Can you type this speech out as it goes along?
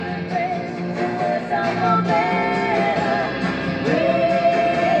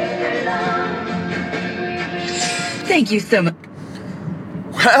Thank you so much.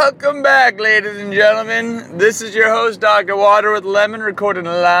 Welcome back, ladies and gentlemen. This is your host, Dr. Water with Lemon, recording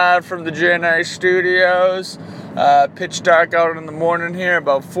live from the JNI studios. Pitch dark out in the morning here,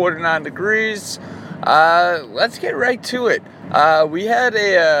 about 49 degrees. Let's get right to it. We had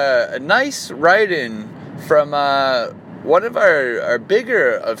a nice write-in from one of our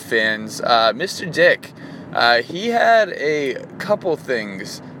bigger of fans, Mr. Dick. He had a couple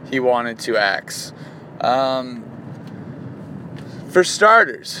things he wanted to ask. For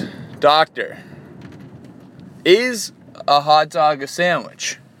starters, Doctor, is a hot dog a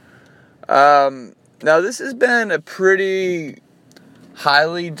sandwich? Now, this has been a pretty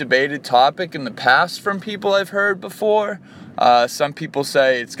highly debated topic in the past from people I've heard before. Some people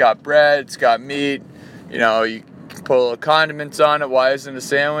say it's got bread, it's got meat, you can put a little condiments on it. Why isn't it a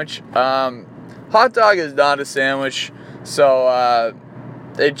sandwich? Hot dog is not a sandwich, so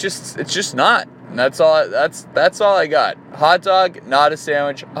it's just not. And that's all I got. Hot dog, not a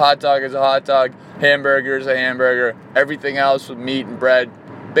sandwich. Hot dog is a hot dog. Hamburger is a hamburger. Everything else with meat and bread,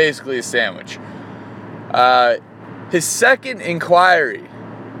 basically a sandwich. His second inquiry.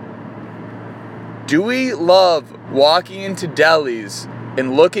 Do we love walking into delis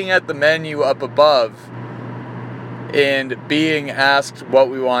and looking at the menu up above and being asked what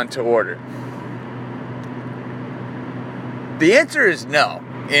we want to order? The answer is no.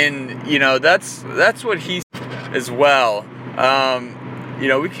 And, that's what he said as well.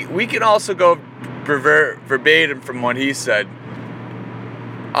 We can also go verbatim from what he said.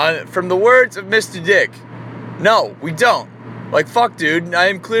 From the words of Mr. Dick, no, we don't. Like, fuck, dude, I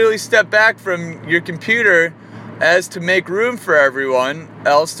am clearly stepped back from your computer as to make room for everyone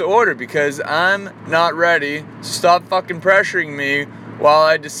else to order because I'm not ready. Stop fucking pressuring me while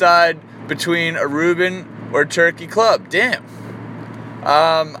I decide between a Reuben or Turkey Club. Damn.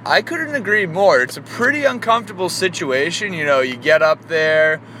 I couldn't agree more. It's a pretty uncomfortable situation. You get up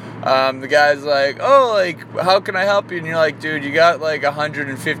there, the guy's like, how can I help you? And you're like, dude, you got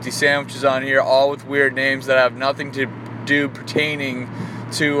 150 sandwiches on here, all with weird names that have nothing to do pertaining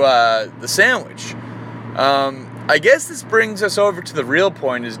to the sandwich. I guess this brings us over to the real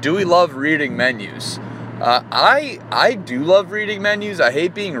point is, do we love reading menus? I do love reading menus. I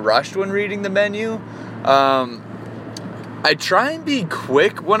hate being rushed when reading the menu. I try and be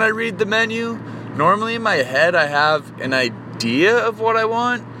quick when I read the menu. Normally in my head I have an idea of what I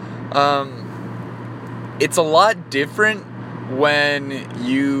want. It's a lot different when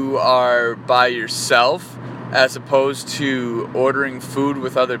you are by yourself as opposed to ordering food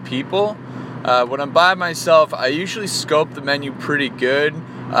with other people. When I'm by myself, I usually scope the menu pretty good.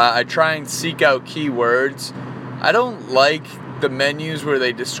 I try and seek out keywords. I don't like the menus where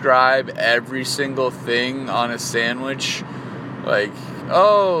they describe every single thing on a sandwich. Like,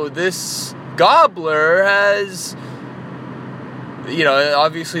 this gobbler has,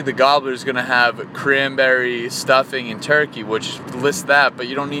 obviously the gobbler is going to have cranberry stuffing and turkey, which lists that, but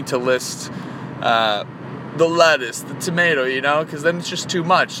you don't need to list the lettuce, the tomato, because then it's just too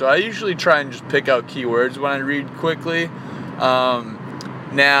much. So I usually try and just pick out keywords when I read quickly.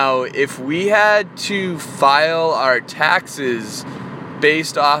 Now, if we had to file our taxes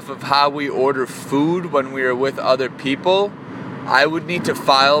based off of how we order food when we are with other people, I would need to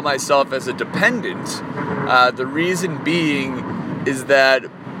file myself as a dependent. The reason being is that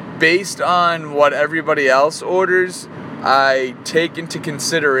based on what everybody else orders, I take into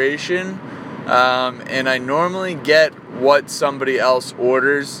consideration, and I normally get what somebody else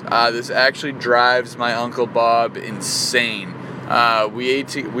orders. This actually drives my Uncle Bob insane.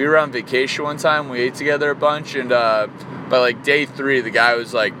 We were on vacation one time, we ate together a bunch, and by day 3, the guy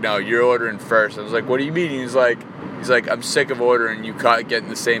was like, no, you're ordering first. I was like, what do you mean? He's like, I'm sick of ordering you getting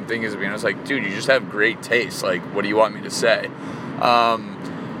the same thing as me. And I was like, dude, you just have great taste. Like, what do you want me to say?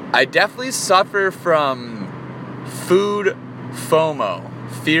 I definitely suffer from food FOMO,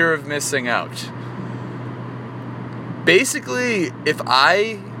 fear of missing out. Basically, if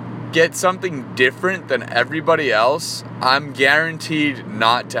I get something different than everybody else, I'm guaranteed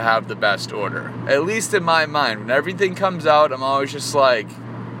not to have the best order. At least in my mind. When everything comes out, I'm always just like,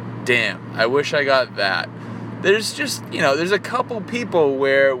 damn, I wish I got that. There's just, there's a couple people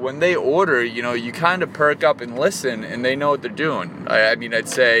where when they order, you kind of perk up and listen and they know what they're doing. I'd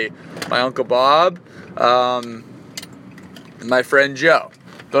say my Uncle Bob, and my friend Joe.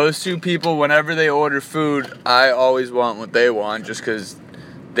 Those two people, whenever they order food, I always want what they want just because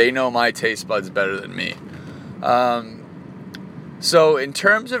they know my taste buds better than me. So in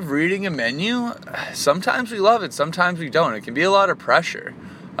terms of reading a menu, sometimes we love it, sometimes we don't. It can be a lot of pressure.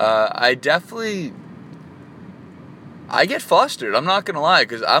 I get flustered, I'm not gonna lie,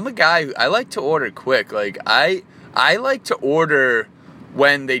 because I'm a guy who I like to order quick. Like, I I like to order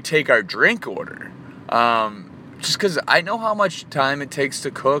when they take our drink order. Just because I know how much time it takes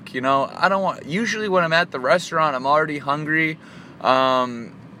to cook, I don't want, usually when I'm at the restaurant, I'm already hungry.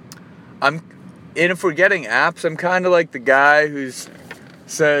 And if we're getting apps, I'm kind of like the guy who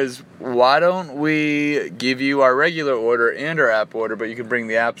says, why don't we give you our regular order and our app order, but you can bring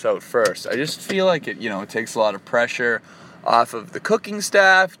the apps out first. I just feel like it takes a lot of pressure off of the cooking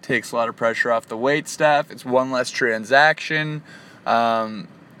staff, takes a lot of pressure off the wait staff. It's one less transaction.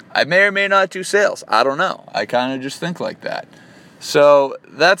 I may or may not do sales. I don't know. I kind of just think like that. So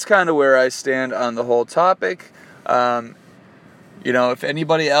that's kind of where I stand on the whole topic. If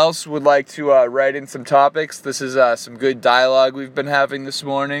anybody else would like to write in some topics, this is some good dialogue we've been having this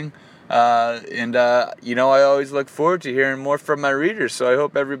morning. I always look forward to hearing more from my readers. So I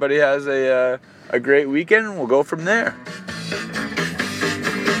hope everybody has a great weekend. We'll go from there.